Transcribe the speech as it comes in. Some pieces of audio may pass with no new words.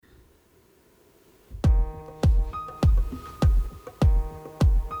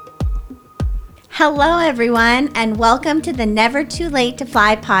Hello, everyone, and welcome to the Never Too Late to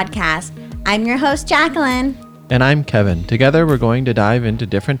Fly podcast. I'm your host, Jacqueline. And I'm Kevin. Together, we're going to dive into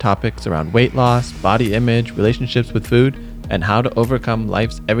different topics around weight loss, body image, relationships with food, and how to overcome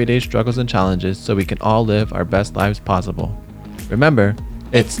life's everyday struggles and challenges so we can all live our best lives possible. Remember,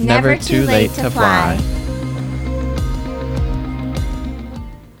 it's never too late to fly.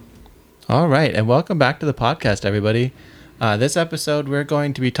 All right, and welcome back to the podcast, everybody. This episode, we're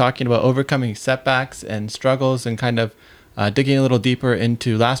going to be talking about overcoming setbacks and struggles and kind of digging a little deeper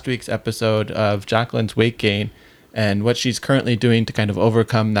into last week's episode of Jacqueline's weight gain and what she's currently doing to kind of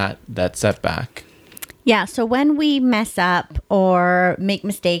overcome that setback. Yeah, so when we mess up or make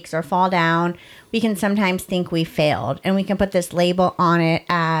mistakes or fall down, we can sometimes think we failed. And we can put this label on it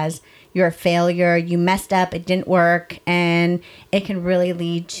as you're a failure, you messed up, it didn't work, and it can really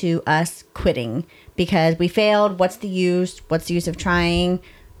lead to us quitting because we failed. What's the use? What's the use of trying?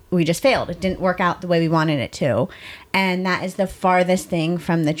 We just failed. It didn't work out the way we wanted it to. And that is the farthest thing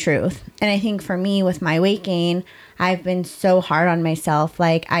from the truth. And I think for me with my weight gain, I've been so hard on myself.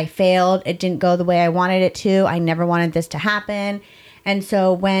 Like I failed. It didn't go the way I wanted it to. I never wanted this to happen. And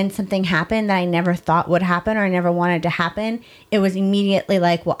so when something happened that I never thought would happen or I never wanted to happen, it was immediately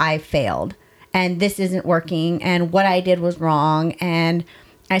like, well, I failed and this isn't working and what I did was wrong. And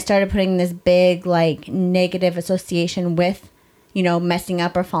I started putting this big like negative association with messing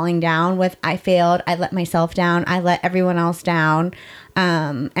up or falling down with I failed, I let myself down, I let everyone else down.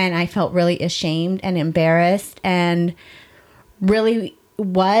 And I felt really ashamed and embarrassed and really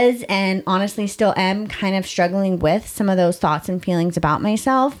was and honestly still am kind of struggling with some of those thoughts and feelings about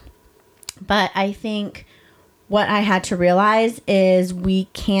myself. But I think what I had to realize is we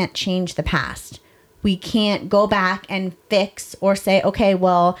can't change the past. We can't go back and fix or say, okay,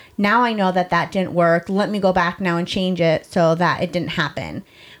 well, now I know that didn't work. Let me go back now and change it so that it didn't happen.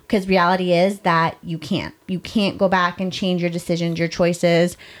 Because reality is that you can't. You can't go back and change your decisions, your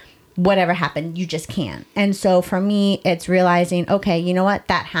choices, whatever happened. You just can't. And so for me, it's realizing, okay, you know what?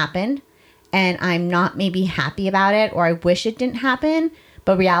 That happened. And I'm not maybe happy about it or I wish it didn't happen.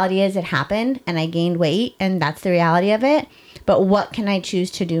 But reality is it happened and I gained weight and that's the reality of it. But what can I choose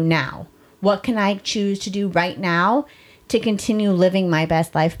to do now? What can I choose to do right now to continue living my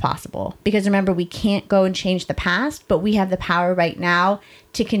best life possible? Because remember, we can't go and change the past, but we have the power right now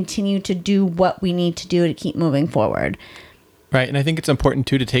to continue to do what we need to do to keep moving forward. Right. And I think it's important,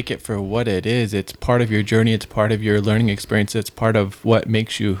 too, to take it for what it is. It's part of your journey. It's part of your learning experience. It's part of what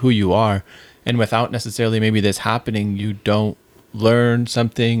makes you who you are. And without necessarily maybe this happening, you don't learn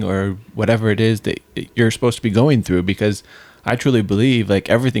something or whatever it is that you're supposed to be going through, because I truly believe like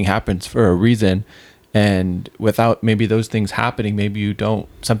everything happens for a reason. And without maybe those things happening, maybe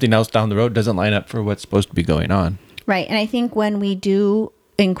something else down the road doesn't line up for what's supposed to be going on. Right. And I think when we do,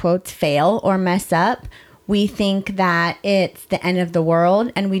 in quotes, fail or mess up, we think that it's the end of the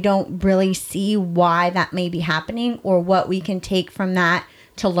world and we don't really see why that may be happening or what we can take from that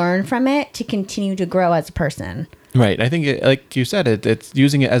to learn from it to continue to grow as a person. Right. I think, like you said, it's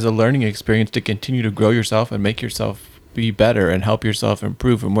using it as a learning experience to continue to grow yourself and make yourself be better and help yourself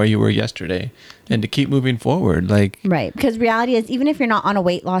improve from where you were yesterday and to keep moving forward. Right. Because reality is, even if you're not on a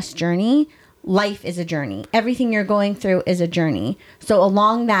weight loss journey, life is a journey. Everything you're going through is a journey. So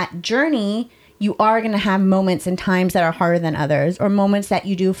along that journey, you are going to have moments and times that are harder than others or moments that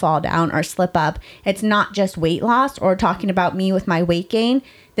you do fall down or slip up. It's not just weight loss or talking about me with my weight gain.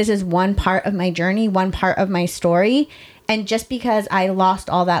 This is one part of my journey, one part of my story. And just because I lost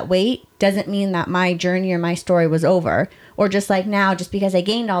all that weight doesn't mean that my journey or my story was over. Or just like now, just because I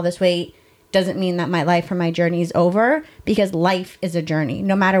gained all this weight doesn't mean that my life or my journey is over, because life is a journey.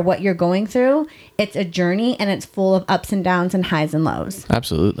 No matter what you're going through, it's a journey and it's full of ups and downs and highs and lows.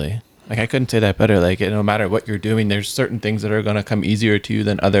 Absolutely. Like I couldn't say that better. Like no matter what you're doing, there's certain things that are going to come easier to you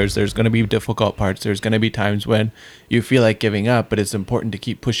than others. There's going to be difficult parts. There's going to be times when you feel like giving up, but it's important to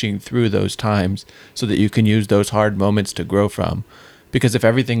keep pushing through those times so that you can use those hard moments to grow from. Because if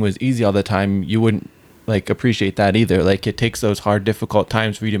everything was easy all the time, you wouldn't appreciate that either. Like it takes those hard, difficult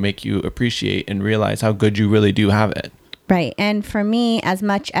times for you to make you appreciate and realize how good you really do have it. Right. And for me, as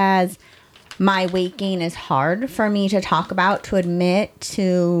much as my weight gain is hard for me to talk about, to admit,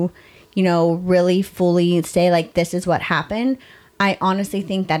 to really fully say like, this is what happened. I honestly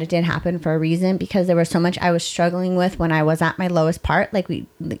think that it did happen for a reason, because there was so much I was struggling with when I was at my lowest part, like we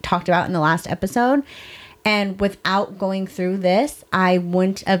talked about in the last episode. And without going through this, I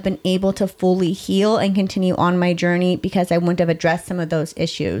wouldn't have been able to fully heal and continue on my journey, because I wouldn't have addressed some of those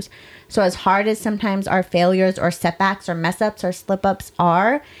issues. So as hard as sometimes our failures or setbacks or mess ups or slip ups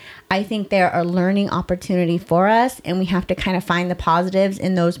are, I think they're a learning opportunity for us, and we have to kind of find the positives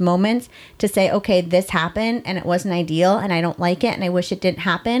in those moments to say, okay, this happened and it wasn't ideal and I don't like it and I wish it didn't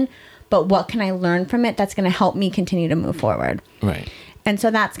happen, but what can I learn from it that's going to help me continue to move forward? Right. And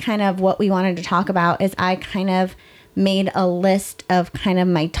so that's kind of what we wanted to talk about. Is I kind of made a list of kind of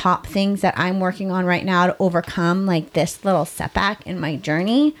my top things that I'm working on right now to overcome like this little setback in my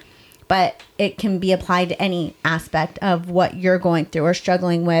journey. But it can be applied to any aspect of what you're going through or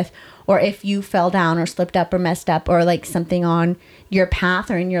struggling with, or if you fell down or slipped up or messed up, or like something on your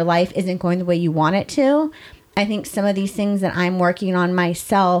path or in your life isn't going the way you want it to. I think some of these things that I'm working on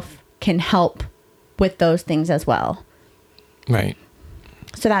myself can help with those things as well. Right.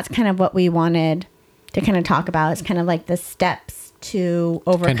 So that's kind of what we wanted to kind of talk about. It's kind of like the steps to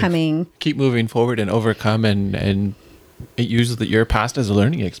overcoming. Kind of keep moving forward and overcome and it uses your past as a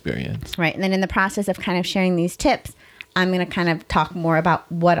learning experience. Right. And then in the process of kind of sharing these tips, I'm going to kind of talk more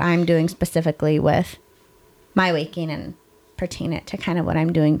about what I'm doing specifically with my waking and pertain it to kind of what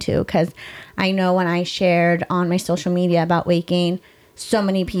I'm doing too. Because I know when I shared on my social media about waking, so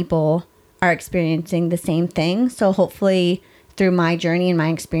many people are experiencing the same thing. So hopefully through my journey and my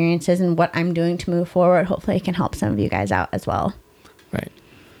experiences and what I'm doing to move forward, hopefully it can help some of you guys out as well. Right.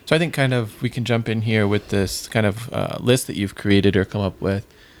 So I think kind of we can jump in here with this kind of list that you've created or come up with.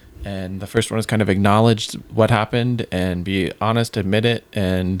 And the first one is kind of acknowledge what happened and be honest, admit it,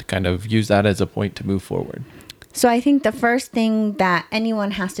 and kind of use that as a point to move forward. So I think the first thing that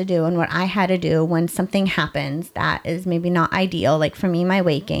anyone has to do, and what I had to do when something happens that is maybe not ideal, like for me, my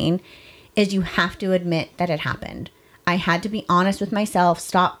weight gain, is you have to admit that it happened. I had to be honest with myself,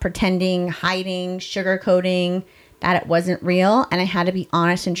 stop pretending, hiding, sugarcoating that it wasn't real. And I had to be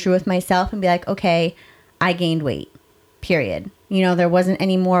honest and true with myself and be like, okay, I gained weight, period. You know, there wasn't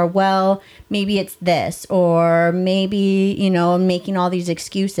any more, well, maybe it's this, or maybe, you know, making all these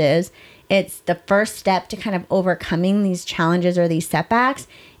excuses. It's the first step to kind of overcoming these challenges or these setbacks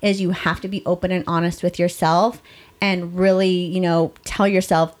is you have to be open and honest with yourself and really, you know, tell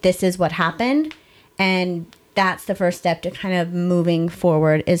yourself this is what happened. And that's the first step to kind of moving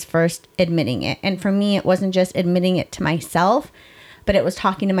forward, is first admitting it. And for me, it wasn't just admitting it to myself, but it was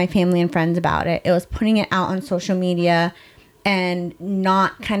talking to my family and friends about it. It was putting it out on social media and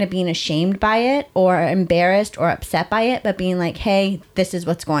not kind of being ashamed by it or embarrassed or upset by it, but being like, hey, this is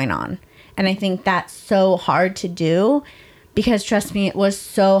what's going on. And I think that's so hard to do because, trust me, it was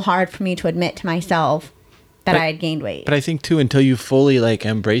so hard for me to admit to myself that I had gained weight. But I think too, until you fully like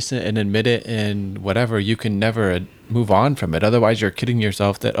embrace it and admit it and whatever, you can never move on from it. Otherwise, you're kidding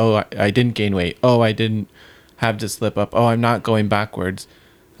yourself that, oh, I didn't gain weight. Oh, I didn't have to slip up. Oh, I'm not going backwards.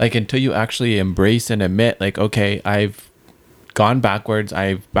 Like until you actually embrace and admit, like, okay, I've gone backwards.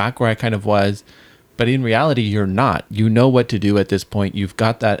 I'm back where I kind of was. But in reality, you're not. You know what to do at this point. You've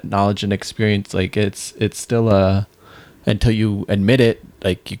got that knowledge and experience. Like it's still until you admit it,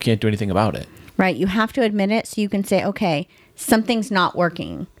 like you can't do anything about it. Right. You have to admit it so you can say, okay, something's not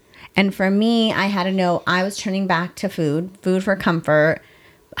working. And for me, I had to know I was turning back to food for comfort,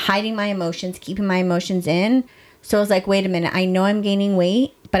 hiding my emotions, keeping my emotions in. So I was like, wait a minute, I know I'm gaining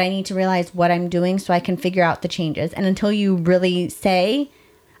weight, but I need to realize what I'm doing so I can figure out the changes. And until you really say,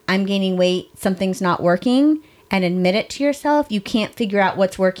 I'm gaining weight, something's not working, and admit it to yourself, you can't figure out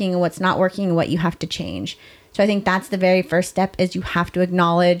what's working and what's not working and what you have to change. So I think that's the very first step, is you have to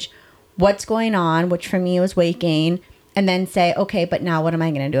acknowledge what's going on, which for me was weight gain, and then say, okay, but now what am I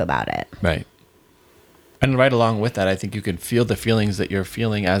going to do about it? Right. And right along with that, I think you can feel the feelings that you're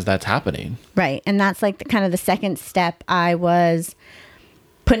feeling as that's happening. Right. And that's like kind of the second step I was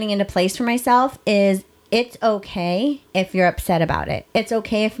putting into place for myself is it's okay if you're upset about it. It's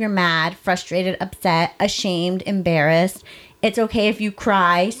okay if you're mad, frustrated, upset, ashamed, embarrassed. It's okay if you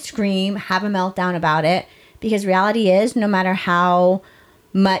cry, scream, have a meltdown about it, because reality is no matter how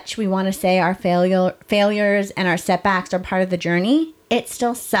much we want to say our failures and our setbacks are part of the journey, it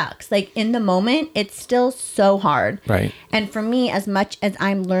still sucks. Like in the moment, it's still so hard. Right. And for me, as much as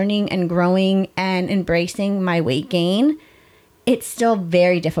I'm learning and growing and embracing my weight gain, it's still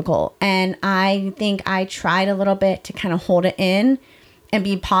very difficult. And I think I tried a little bit to kind of hold it in and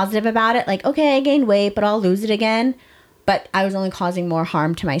be positive about it. Like, okay, I gained weight, but I'll lose it again. But I was only causing more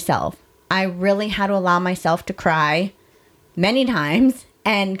harm to myself. I really had to allow myself to cry many times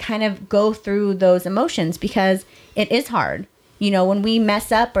and kind of go through those emotions, because it is hard. You know, when we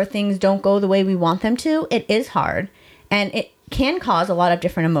mess up or things don't go the way we want them to, it is hard. And it can cause a lot of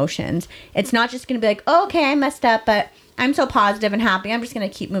different emotions. It's not just going to be like, oh, okay, I messed up, but I'm so positive and happy, I'm just going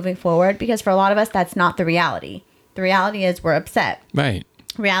to keep moving forward. Because for a lot of us, that's not the reality. The reality is we're upset. Right.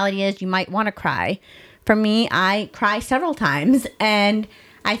 Reality is you might want to cry. For me, I cry several times, and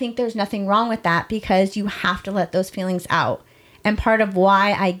I think there's nothing wrong with that because you have to let those feelings out. And part of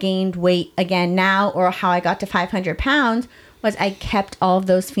why I gained weight again now, or how I got to 500 pounds, was I kept all of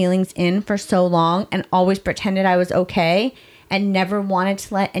those feelings in for so long and always pretended I was okay and never wanted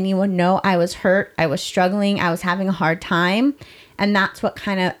to let anyone know I was hurt, I was struggling, I was having a hard time. And that's what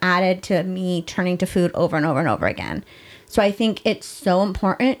kind of added to me turning to food over and over and over again. So I think it's so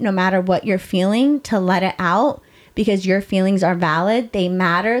important, no matter what you're feeling, to let it out, because your feelings are valid. They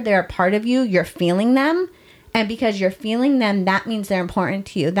matter. They're a part of you. You're feeling them. And because you're feeling them, that means they're important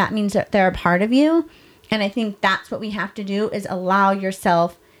to you. That means that they're a part of you. And I think that's what we have to do, is allow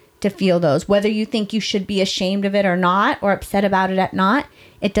yourself to feel those. Whether you think you should be ashamed of it or not, or upset about it or not,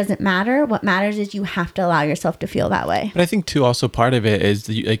 it doesn't matter. What matters is you have to allow yourself to feel that way. But I think too, also part of it is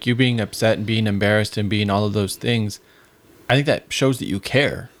like you being upset and being embarrassed and being all of those things. I think that shows that you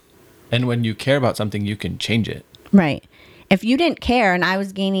care. And when you care about something, you can change it. Right. If you didn't care and I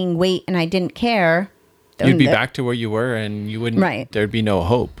was gaining weight and I didn't care, you'd be back to where you were and you wouldn't, right. There'd be no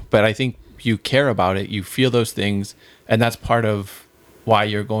hope. But I think you care about it. You feel those things. And that's part of why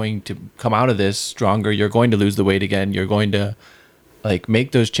you're going to come out of this stronger. You're going to lose the weight again. You're going to like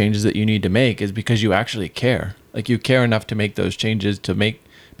make those changes that you need to make, is because you actually care. Like you care enough to make those changes, to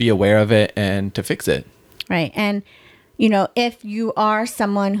be aware of it and to fix it. Right. And if you are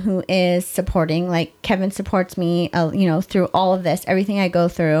someone who is supporting, like Kevin supports me, through all of this, everything I go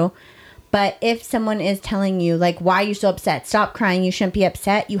through. But if someone is telling you, like, why are you so upset? Stop crying. You shouldn't be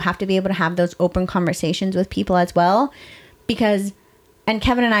upset. You have to be able to have those open conversations with people as well. Because, and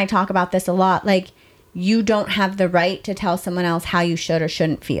Kevin and I talk about this a lot, like, you don't have the right to tell someone else how you should or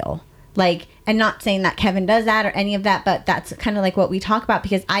shouldn't feel. Like, and not saying that Kevin does that or any of that, but that's kind of like what we talk about,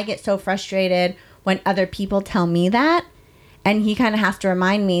 because I get so frustrated when other people tell me that. And he kind of has to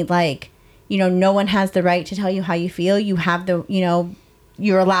remind me, like, no one has the right to tell you how you feel. You have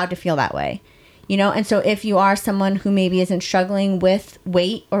you're allowed to feel that way, And so if you are someone who maybe isn't struggling with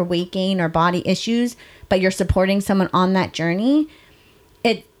weight or weight gain or body issues, but you're supporting someone on that journey,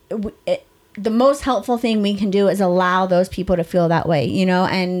 the most helpful thing we can do is allow those people to feel that way,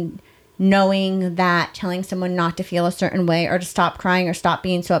 and knowing that telling someone not to feel a certain way or to stop crying or stop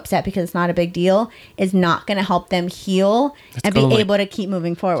being so upset because it's not a big deal is not going to help them heal and be able to keep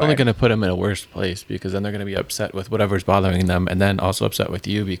moving forward. It's only going to put them in a worse place, because then they're going to be upset with whatever's bothering them, and then also upset with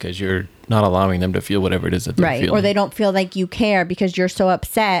you because you're not allowing them to feel whatever it is that they're feeling. Or they don't feel like you care because you're so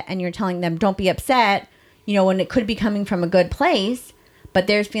upset and you're telling them don't be upset, when it could be coming from a good place. But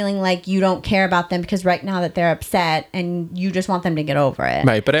they're feeling like you don't care about them because right now that they're upset and you just want them to get over it.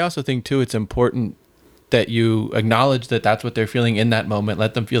 Right. But I also think, too, it's important that you acknowledge that that's what they're feeling in that moment.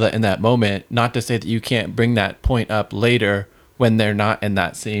 Let them feel that in that moment. Not to say that you can't bring that point up later when they're not in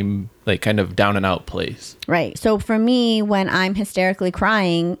that same, like, kind of down and out place. Right. So for me, when I'm hysterically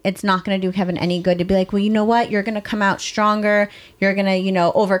crying, it's not going to do Kevin any good to be like, well, you know what? You're going to come out stronger. You're going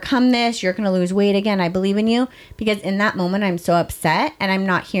to, overcome this. You're going to lose weight again. I believe in you. Because in that moment, I'm so upset and I'm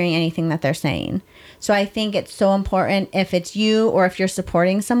not hearing anything that they're saying. So I think it's so important, if it's you or if you're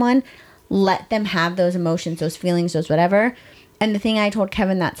supporting someone, let them have those emotions, those feelings, those whatever. And the thing I told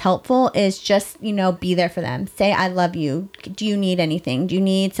Kevin that's helpful is just, be there for them. Say, I love you. Do you need anything? Do you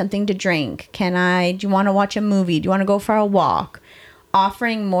need something to drink? Do you want to watch a movie? Do you want to go for a walk?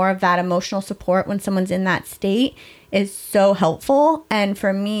 Offering more of that emotional support when someone's in that state is so helpful. And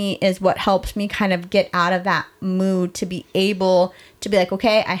for me is what helps me kind of get out of that mood, to be able to be like,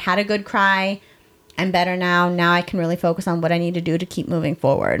 okay, I had a good cry. I'm better now. Now I can really focus on what I need to do to keep moving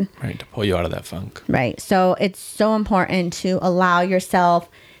forward. Right, to pull you out of that funk. Right. So it's so important to allow yourself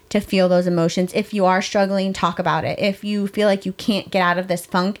to feel those emotions. If you are struggling, talk about it. If you feel like you can't get out of this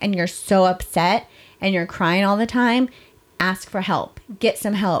funk and you're so upset and you're crying all the time, ask for help. Get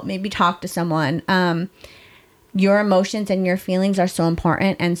some help. Maybe talk to someone. Your emotions and your feelings are so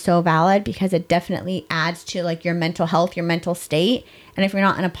important and so valid, because it definitely adds to like your mental health, your mental state. And if you're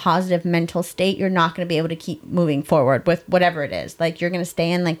not in a positive mental state, you're not going to be able to keep moving forward with whatever it is. Like, you're going to stay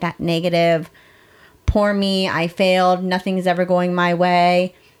in like that negative, poor me, I failed, nothing's ever going my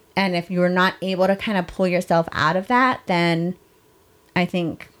way. And if you're not able to kind of pull yourself out of that, then I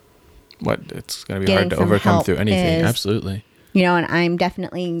think it's going to be hard to overcome through anything. Absolutely. And I'm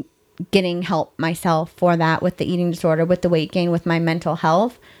definitely getting help myself for that, with the eating disorder, with the weight gain, with my mental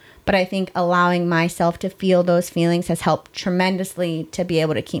health. But I think allowing myself to feel those feelings has helped tremendously to be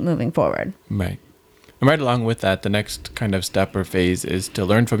able to keep moving forward. Right. And right along with that, the next kind of step or phase is to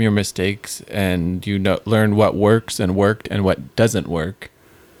learn from your mistakes and learn what works and worked and what doesn't work,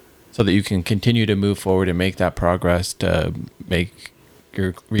 so that you can continue to move forward and make that progress to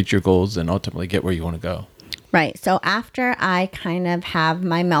reach your goals and ultimately get where you want to go. Right. So after I kind of have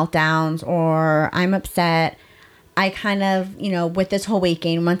my meltdowns or I'm upset, I kind of, with this whole weight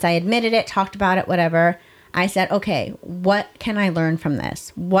gain, once I admitted it, talked about it, whatever, I said, okay, what can I learn from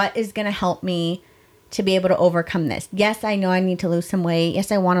this? What is going to help me to be able to overcome this? Yes, I know I need to lose some weight.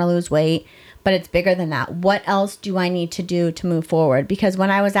 Yes, I want to lose weight, but it's bigger than that. What else do I need to do to move forward? Because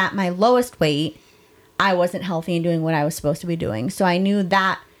when I was at my lowest weight, I wasn't healthy and doing what I was supposed to be doing. So I knew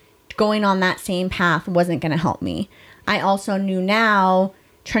that going on that same path wasn't going to help me. I also knew now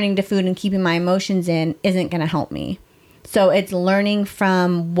turning to food and keeping my emotions in isn't going to help me. So it's learning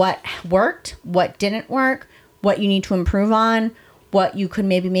from what worked, what didn't work, what you need to improve on, what you could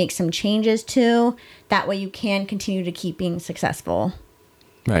maybe make some changes to. That way you can continue to keep being successful.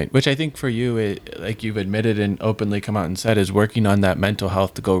 Right. Which I think for you, like you've admitted and openly come out and said, is working on that mental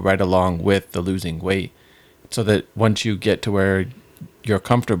health to go right along with the losing weight. So that once you get to where you're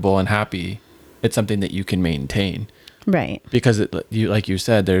comfortable and happy, it's something that you can maintain. Right. Because like you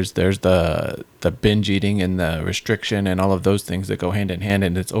said, there's the binge eating and the restriction and all of those things that go hand in hand,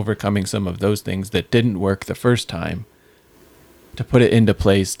 and it's overcoming some of those things that didn't work the first time to put it into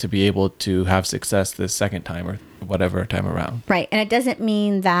place to be able to have success the second time or whatever time around. Right. And it doesn't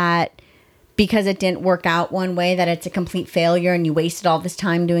mean that because it didn't work out one way that it's a complete failure and you wasted all this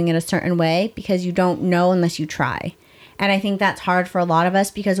time doing it a certain way, because you don't know unless you try. And I think that's hard for a lot of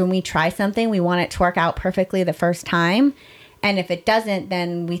us, because when we try something, we want it to work out perfectly the first time. And if it doesn't,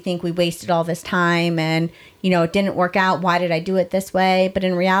 then we think we wasted all this time and, it didn't work out. Why did I do it this way? But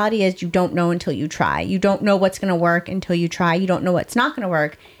in reality is you don't know until you try. You don't know what's going to work until you try. You don't know what's not going to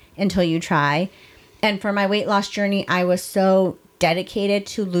work until you try. And for my weight loss journey, I was so dedicated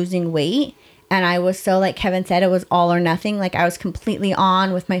to losing weight. And I was so, like Kevin said, it was all or nothing. Like I was completely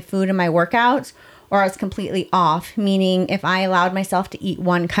on with my food and my workouts, or I was completely off, meaning if I allowed myself to eat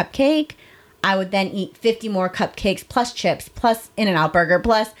one cupcake, I would then eat 50 more cupcakes plus chips plus In-N-Out Burger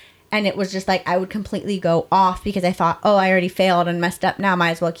plus, and it was just like I would completely go off because I thought, oh, I already failed and messed up now,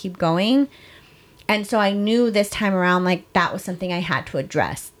 might as well keep going. And so I knew this time around, like that was something I had to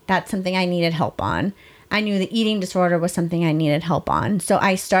address. That's something I needed help on. I knew the eating disorder was something I needed help on. So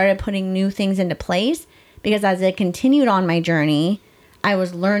I started putting new things into place, because as I continued on my journey, I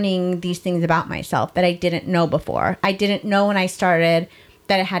was learning these things about myself that I didn't know before. I didn't know when I started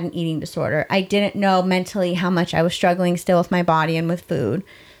that I had an eating disorder. I didn't know mentally how much I was struggling still with my body and with food.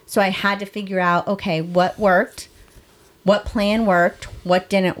 So I had to figure out, okay, what worked, what plan worked, what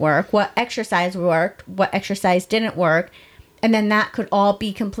didn't work, what exercise worked, what exercise didn't work. And then that could all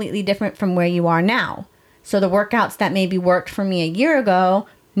be completely different from where you are now. So the workouts that maybe worked for me a year ago,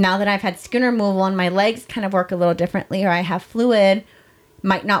 now that I've had skin removal and my legs kind of work a little differently, or I have fluid,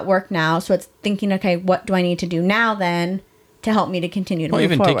 might not work now. So it's thinking, okay, what do I need to do now then to help me to continue to move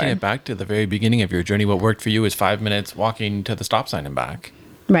even forward? Taking it back to the very beginning of your journey, what worked for you is 5 minutes walking to the stop sign and back.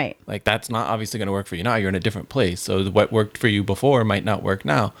 Right. Like that's not obviously going to work for you now. You're in a different place. So what worked for you before might not work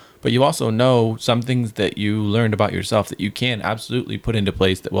now. But you also know some things that you learned about yourself that you can absolutely put into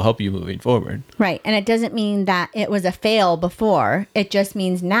place that will help you moving forward. Right. And it doesn't mean that it was a fail before. It just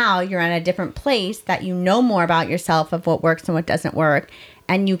means now you're in a different place, that you know more about yourself of what works and what doesn't work.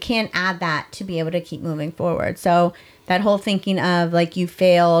 And you can add that to be able to keep moving forward. So that whole thinking of like you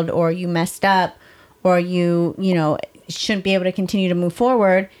failed or you messed up or you shouldn't be able to continue to move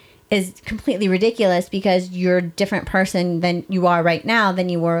forward is completely ridiculous, because you're a different person than you are right now than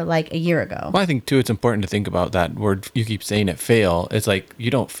you were like a year ago. Well, I think too, it's important to think about that word. You keep saying it, fail. It's like you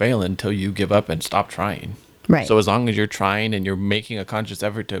don't fail until you give up and stop trying. Right. So as long as you're trying and you're making a conscious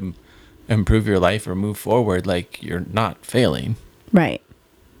effort to improve your life or move forward, like you're not failing. Right.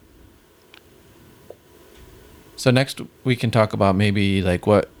 So next we can talk about maybe like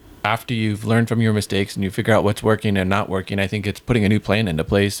what, after you've learned from your mistakes and you figure out what's working and not working, I think it's putting a new plan into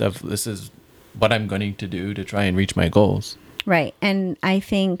place of this is what I'm going to do to try and reach my goals. Right. And I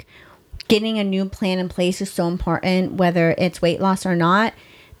think getting a new plan in place is so important, whether it's weight loss or not,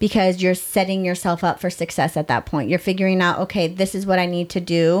 because you're setting yourself up for success at that point. You're figuring out, okay, this is what I need to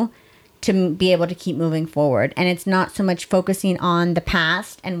do to be able to keep moving forward. And it's not so much focusing on the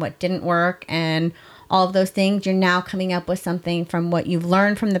past and what didn't work and all of those things. You're now coming up with something from what you've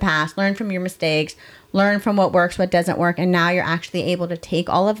learned from the past, learned from your mistakes, learned from what works, what doesn't work. And now you're actually able to take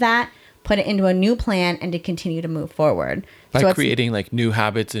all of that, put it into a new plan, and to continue to move forward. By creating like new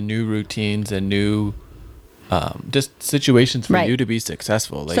habits and new routines and new just situations for you to be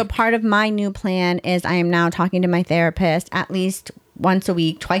successful. So part of my new plan is I am now talking to my therapist at least once a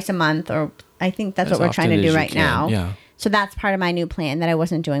week, twice a month, or I think that's what we're trying to do right now. Yeah. So that's part of my new plan that I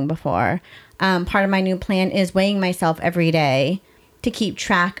wasn't doing before. Part of my new plan is weighing myself every day to keep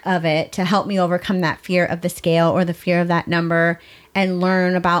track of it, to help me overcome that fear of the scale or the fear of that number, and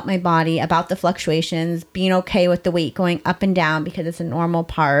learn about my body, about the fluctuations, being okay with the weight going up and down because it's a normal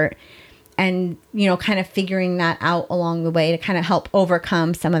part. And, kind of figuring that out along the way to kind of help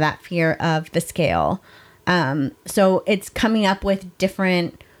overcome some of that fear of the scale. So it's coming up with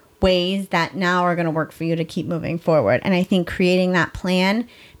different ways that now are going to work for you to keep moving forward. And I think creating that plan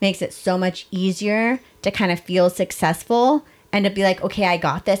makes it so much easier to kind of feel successful and to be like, okay, I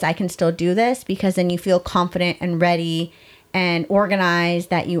got this. I can still do this, because then you feel confident and ready and organized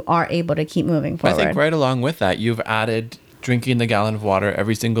that you are able to keep moving forward. I think right along with that, you've added drinking the gallon of water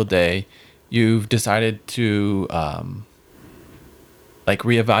every single day. You've decided to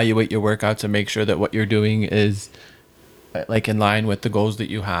reevaluate your workouts and make sure that what you're doing is in line with the goals that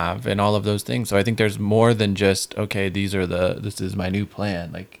you have and all of those things. So I think there's more than just, okay, this is my new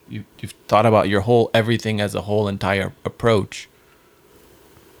plan. Like you've thought about everything as a whole entire approach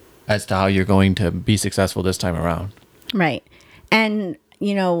as to how you're going to be successful this time around. Right. And,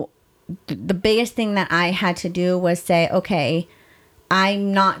 the biggest thing that I had to do was say, okay,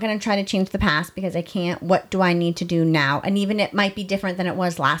 I'm not going to try to change the past because I can't. What do I need to do now? And even it might be different than it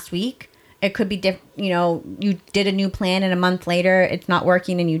was last week. It could be different. You did a new plan and a month later it's not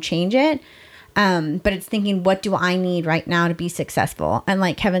working and you change it. But it's thinking, what do I need right now to be successful? And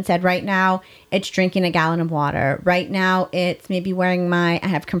like Kevin said, right now it's drinking a gallon of water. Right now it's maybe I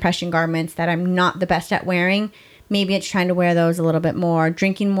have compression garments that I'm not the best at wearing. Maybe it's trying to wear those a little bit more,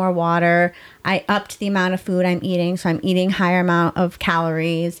 drinking more water. I upped the amount of food I'm eating, so I'm eating higher amount of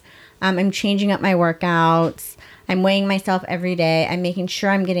calories. I'm changing up my workouts. I'm weighing myself every day. I'm making sure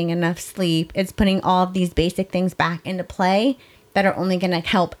I'm getting enough sleep. It's putting all of these basic things back into play that are only going to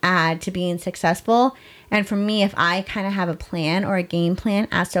help add to being successful. And for me, if I kind of have a plan or a game plan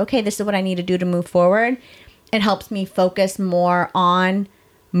as to, okay, this is what I need to do to move forward, it helps me focus more on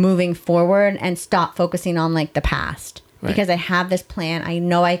moving forward and stop focusing on the past. Right. Because I have this plan. I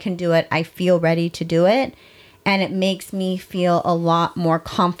know I can do it. I feel ready to do it. And it makes me feel a lot more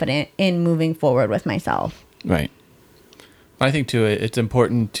confident in moving forward with myself. Right. I think too, it's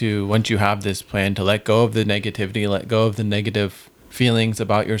important to, once you have this plan, to let go of the negativity, let go of the negative feelings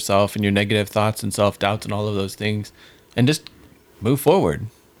about yourself and your negative thoughts and self-doubts and all of those things, and just move forward.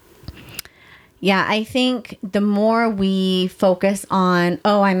 Yeah, I think the more we focus on,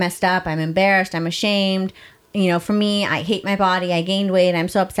 oh, I messed up, I'm embarrassed, I'm ashamed. For me, I hate my body, I gained weight, I'm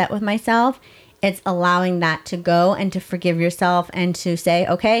so upset with myself. It's allowing that to go and to forgive yourself and to say,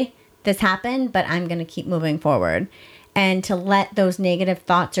 okay, this happened, but I'm going to keep moving forward. And to let those negative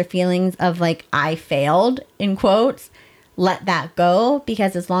thoughts or feelings of I failed, in quotes, let that go.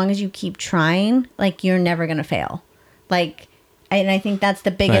 Because as long as you keep trying, you're never going to fail. And I think that's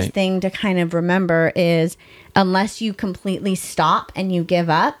the biggest thing to kind of remember is, unless you completely stop and you give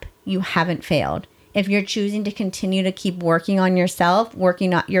up, you haven't failed. If you're choosing to continue to keep working on yourself,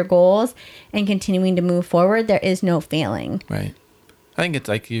 working on your goals, and continuing to move forward, there is no failing. Right. I think it's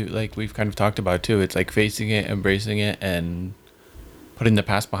like we've kind of talked about too. It's facing it, embracing it, and putting the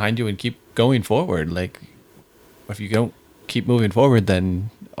past behind you and keep going forward. If you don't keep moving forward,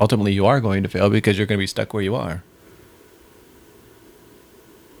 then ultimately you are going to fail because you're going to be stuck where you are.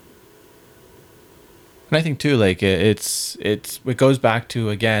 And I think too, it goes back to,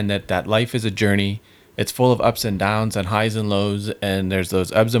 again, that life is a journey. It's full of ups and downs and highs and lows, and there's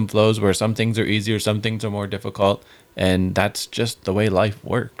those ebbs and flows where some things are easier, some things are more difficult, and that's just the way life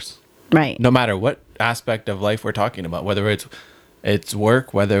works. Right. No matter what aspect of life we're talking about, whether it's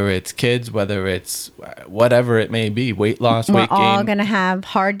work, whether it's kids, whether it's whatever it may be, weight loss, weight gain. We're all going to have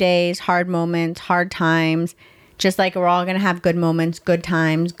hard days, hard moments, hard times, just like we're all going to have good moments, good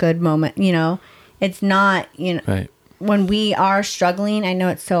times, good moment, It's not, right. When we are struggling, I know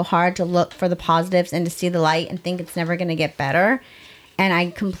it's so hard to look for the positives and to see the light and think it's never going to get better. And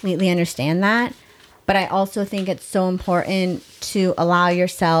I completely understand that. But I also think it's so important to allow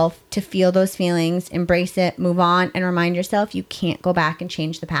yourself to feel those feelings, embrace it, move on, and remind yourself you can't go back and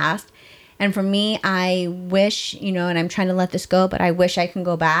change the past. And for me, I wish, and I'm trying to let this go, but I wish I can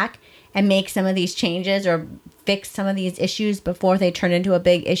go back and make some of these changes or fix some of these issues before they turn into a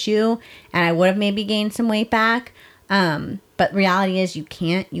big issue. And I would have maybe gained some weight back. But reality is you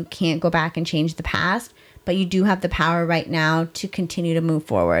can't go back and change the past, but you do have the power right now to continue to move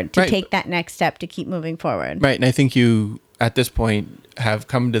forward, to take that next step, to keep moving forward. Right. And I think you, at this point, have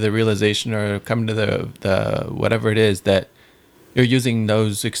come to the realization or come to the whatever it is that you're using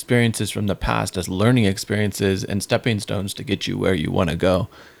those experiences from the past as learning experiences and stepping stones to get you where you want to go.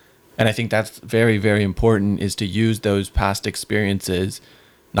 And I think that's very, very important, is to use those past experiences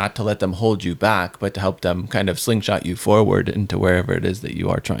not to let them hold you back, but to help them kind of slingshot you forward into wherever it is that you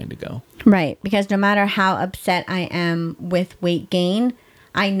are trying to go. Right. Because no matter how upset I am with weight gain,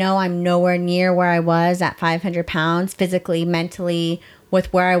 I know I'm nowhere near where I was at 500 pounds physically, mentally,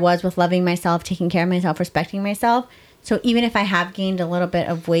 with where I was with loving myself, taking care of myself, respecting myself. So even if I have gained a little bit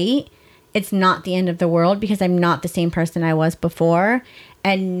of weight, it's not the end of the world because I'm not the same person I was before.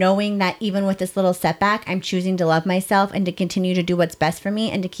 And knowing that even with this little setback, I'm choosing to love myself and to continue to do what's best for me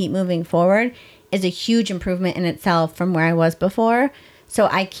and to keep moving forward is a huge improvement in itself from where I was before. So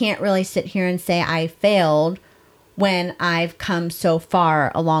I can't really sit here and say I failed when I've come so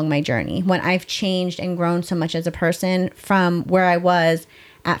far along my journey, when I've changed and grown so much as a person from where I was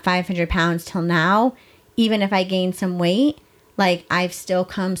at 500 pounds till now. Even if I gained some weight, like I've still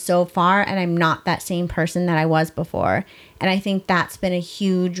come so far and I'm not that same person that I was before. And I think that's been a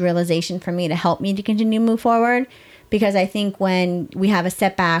huge realization for me to help me to continue to move forward. Because I think when we have a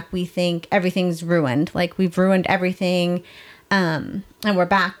setback, we think everything's ruined. Like we've ruined everything. And we're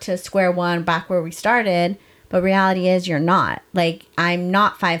back to square one, back where we started. But reality is you're not. Like I'm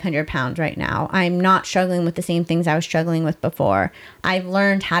not 500 pounds right now. I'm not struggling with the same things I was struggling with before. I've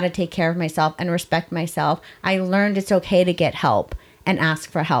learned how to take care of myself and respect myself. I learned it's okay to get help and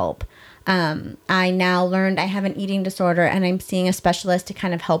ask for help. I now learned I have an eating disorder and I'm seeing a specialist to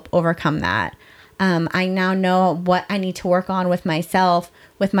kind of help overcome that. I now know what I need to work on with myself,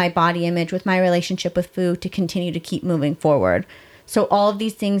 with my body image, with my relationship with food to continue to keep moving forward. So all of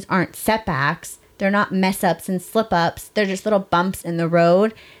these things aren't setbacks. They're not mess ups and slip ups. They're just little bumps in the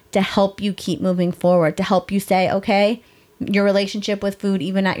road to help you keep moving forward, to help you say, okay, your relationship with food,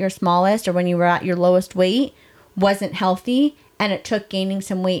 even at your smallest or when you were at your lowest weight, wasn't healthy. And it took gaining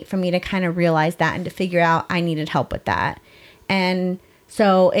some weight for me to kind of realize that and to figure out I needed help with that. And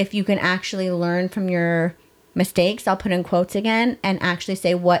so if you can actually learn from your mistakes, I'll put in quotes again, and actually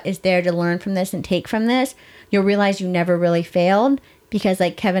say what is there to learn from this and take from this, you'll realize you never really failed. Because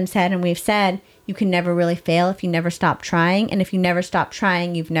like Kevin said, and we've said, you can never really fail if you never stop trying. And if you never stop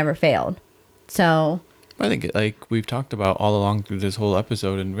trying, you've never failed. So I think like we've talked about all along through this whole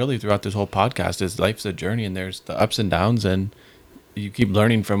episode and really throughout this whole podcast is life's a journey and there's the ups and downs and you keep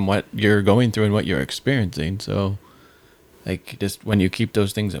learning from what you're going through and what you're experiencing. So like just when you keep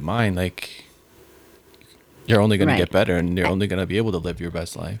those things in mind, like you're only going to get better and you're only going to be able to live your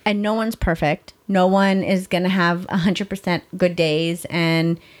best life. And no one's perfect. No one is going to have 100% good days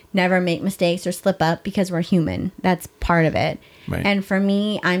and never make mistakes or slip up because we're human. That's part of it. Right. And for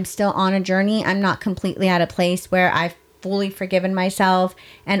me, I'm still on a journey. I'm not completely at a place where I've fully forgiven myself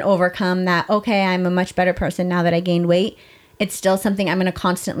and overcome that, okay, I'm a much better person now that I gained weight. It's still something I'm going to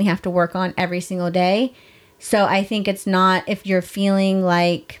constantly have to work on every single day. So I think it's not if you're feeling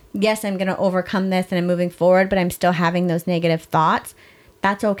like, yes, I'm going to overcome this and I'm moving forward, but I'm still having those negative thoughts.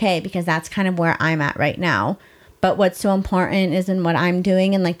 That's okay because that's kind of where I'm at right now. But what's so important is in what I'm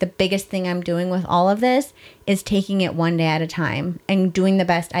doing. And like the biggest thing I'm doing with all of this is taking it one day at a time and doing the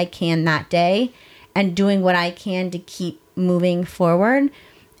best I can that day and doing what I can to keep moving forward.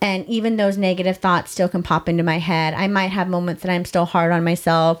 And even those negative thoughts still can pop into my head. I might have moments that I'm still hard on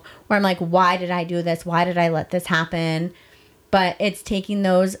myself where I'm like, why did I do this? Why did I let this happen? But it's taking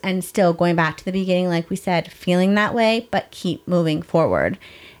those and still going back to the beginning, like we said, feeling that way, but keep moving forward.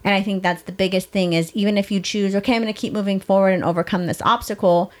 And I think that's the biggest thing is even if you choose, okay, I'm going to keep moving forward and overcome this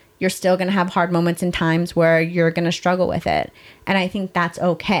obstacle, you're still going to have hard moments and times where you're going to struggle with it. And I think that's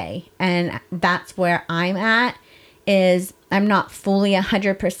okay. And that's where I'm at is I'm not fully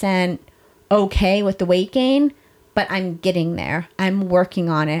 100% okay with the weight gain, but I'm getting there. I'm working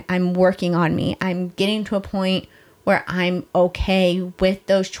on it. I'm working on me. I'm getting to a point where I'm okay with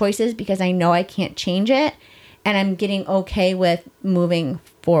those choices because I know I can't change it. And I'm getting okay with moving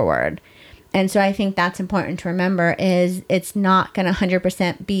forward. And so I think that's important to remember is it's not going to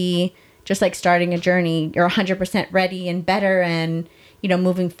 100% be just like starting a journey. You're 100% ready and better and, you know,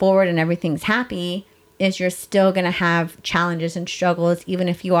 moving forward and everything's happy. Is you're still going to have challenges and struggles. Even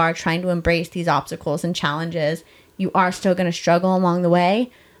if you are trying to embrace these obstacles and challenges, you are still going to struggle along the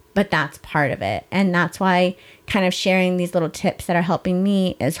way, but that's part of it. And that's why kind of sharing these little tips that are helping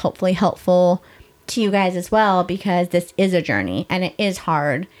me is hopefully helpful to you guys as well, because this is a journey and it is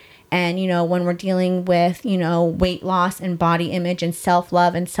hard. And, you know, when we're dealing with, you know, weight loss and body image and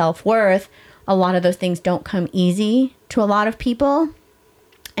self-love and self-worth, a lot of those things don't come easy to a lot of people.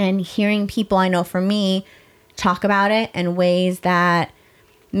 And hearing people, I know for me, talk about it in ways that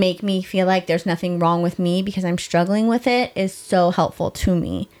make me feel like there's nothing wrong with me because I'm struggling with it is so helpful to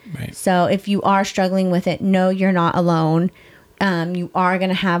me. Right. So if you are struggling with it, know you're not alone. You are going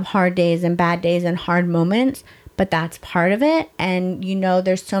to have hard days and bad days and hard moments, but that's part of it. And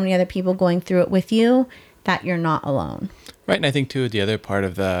there's so many other people going through it with you that you're not alone. Right. And I think too, the other part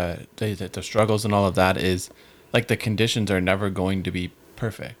of the struggles and all of that is like the conditions are never going to be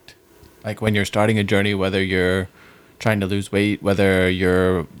perfect. Like when you're starting a journey, whether you're trying to lose weight, whether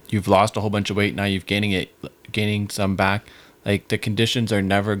you've lost a whole bunch of weight, now you've gaining some back, like the conditions are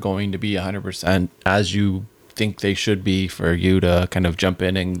never going to be 100% as you think they should be for you to kind of jump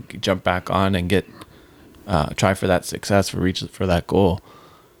in and jump back on and get try for that success, for that goal.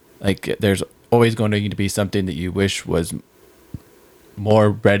 Like there's always going to need to be something that you wish was more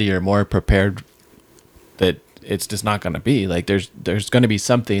ready or more prepared, that it's just not going to be. Like there's going to be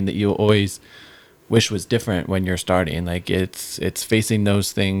something that you always wish was different when you're starting. Like it's facing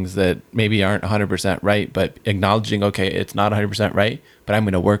those things that maybe aren't 100% right, but acknowledging, okay, it's not 100% right, but I'm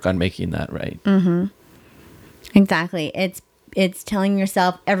going to work on making that right. Mm-hmm. Exactly. It's telling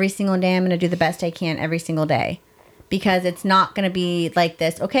yourself every single day, I'm going to do the best I can every single day. Because it's not going to be like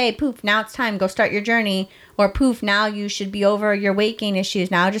this, okay, poof, now it's time, go start your journey. Or poof, now you should be over your weight gain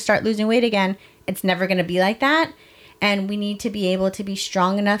issues. Now just start losing weight again. It's never going to be like that. And we need to be able to be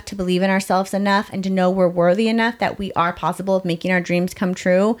strong enough to believe in ourselves enough and to know we're worthy enough that we are possible of making our dreams come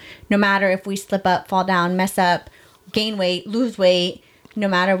true. No matter if we slip up, fall down, mess up, gain weight, lose weight, no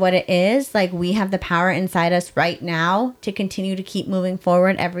matter what it is, like we have the power inside us right now to continue to keep moving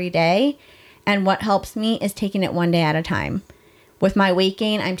forward every day. And what helps me is taking it one day at a time. With my weight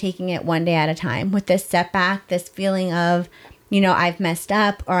gain, I'm taking it one day at a time. With this setback, this feeling of, I've messed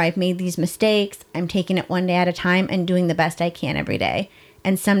up or I've made these mistakes, I'm taking it one day at a time and doing the best I can every day.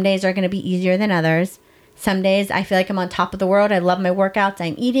 And some days are going to be easier than others. Some days I feel like I'm on top of the world. I love my workouts.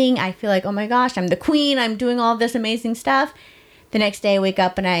 I'm eating. I feel like, oh my gosh, I'm the queen. I'm doing all this amazing stuff. The next day I wake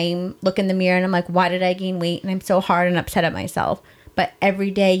up and I look in the mirror and I'm like, why did I gain weight? And I'm so hard and upset at myself. But every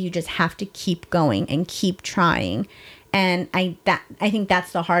day you just have to keep going and keep trying. And I think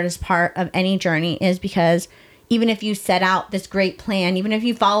that's the hardest part of any journey, is because even if you set out this great plan, even if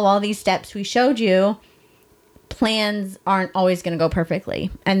you follow all these steps we showed you, plans aren't always going to go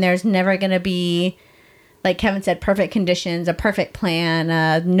perfectly. And there's never going to be, like Kevin said, perfect conditions, a perfect plan,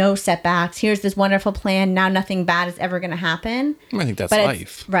 no setbacks. Here's this wonderful plan. Now nothing bad is ever going to happen. I think that's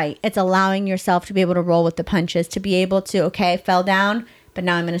life. Right. It's allowing yourself to be able to roll with the punches, to be able to, okay, I fell down, but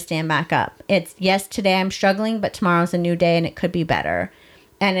now I'm going to stand back up. It's, yes, today I'm struggling, but tomorrow's a new day and it could be better.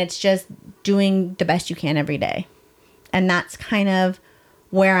 And it's just doing the best you can every day. And that's kind of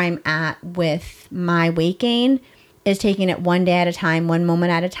where I'm at with my weight gain, is taking it one day at a time, one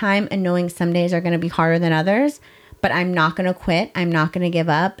moment at a time, and knowing some days are going to be harder than others, but I'm not going to quit. I'm not going to give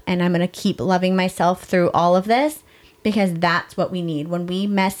up, and I'm going to keep loving myself through all of this, because that's what we need. When we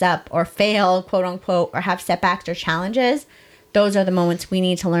mess up or fail, quote unquote, or have setbacks or challenges, those are the moments we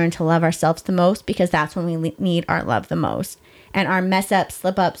need to learn to love ourselves the most, because that's when we need our love the most. And our mess ups,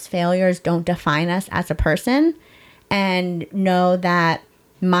 slip ups, failures don't define us as a person. And know that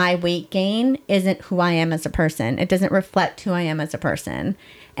my weight gain isn't who I am as a person. It doesn't reflect who I am as a person.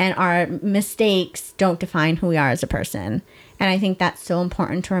 And our mistakes don't define who we are as a person. And I think that's so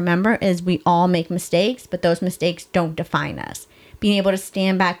important to remember, is we all make mistakes, but those mistakes don't define us. Being able to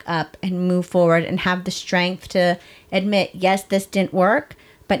stand back up and move forward and have the strength to admit, yes, this didn't work,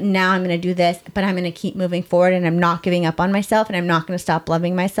 but now I'm going to do this, but I'm going to keep moving forward, and I'm not giving up on myself, and I'm not going to stop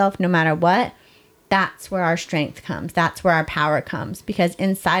loving myself no matter what. That's where our strength comes. That's where our power comes. Because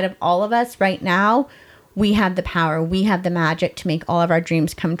inside of all of us right now, we have the power. We have the magic to make all of our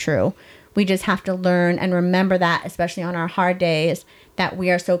dreams come true. We just have to learn and remember that, especially on our hard days, that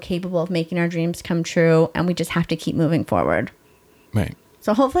we are so capable of making our dreams come true, and we just have to keep moving forward. Right.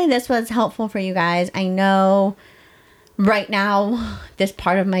 So hopefully this was helpful for you guys. I know right now, this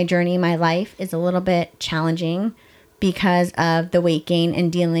part of my journey, my life, is a little bit challenging because of the weight gain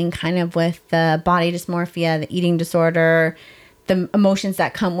and dealing kind of with the body dysmorphia, the eating disorder, the emotions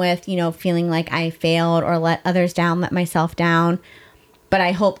that come with, feeling like I failed or let others down, let myself down. But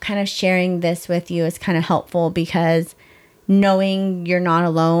I hope kind of sharing this with you is kind of helpful, because knowing you're not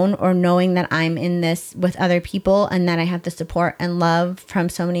alone, or knowing that I'm in this with other people and that I have the support and love from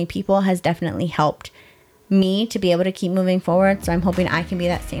so many people has definitely helped me to be able to keep moving forward. So I'm hoping I can be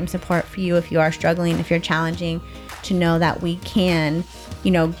that same support for you if you are struggling, if you're challenging, to know that we can,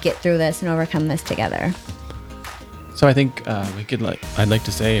 get through this and overcome this together. So I think I'd like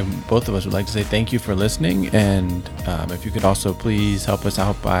to say, and both of us would like to say, thank you for listening. And if you could also please help us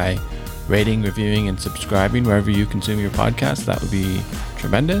out by rating, reviewing, and subscribing wherever you consume your podcast, that would be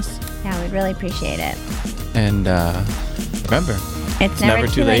tremendous. Yeah, we'd really appreciate it. And remember, it's never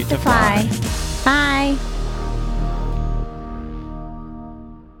too late to fly. Bye.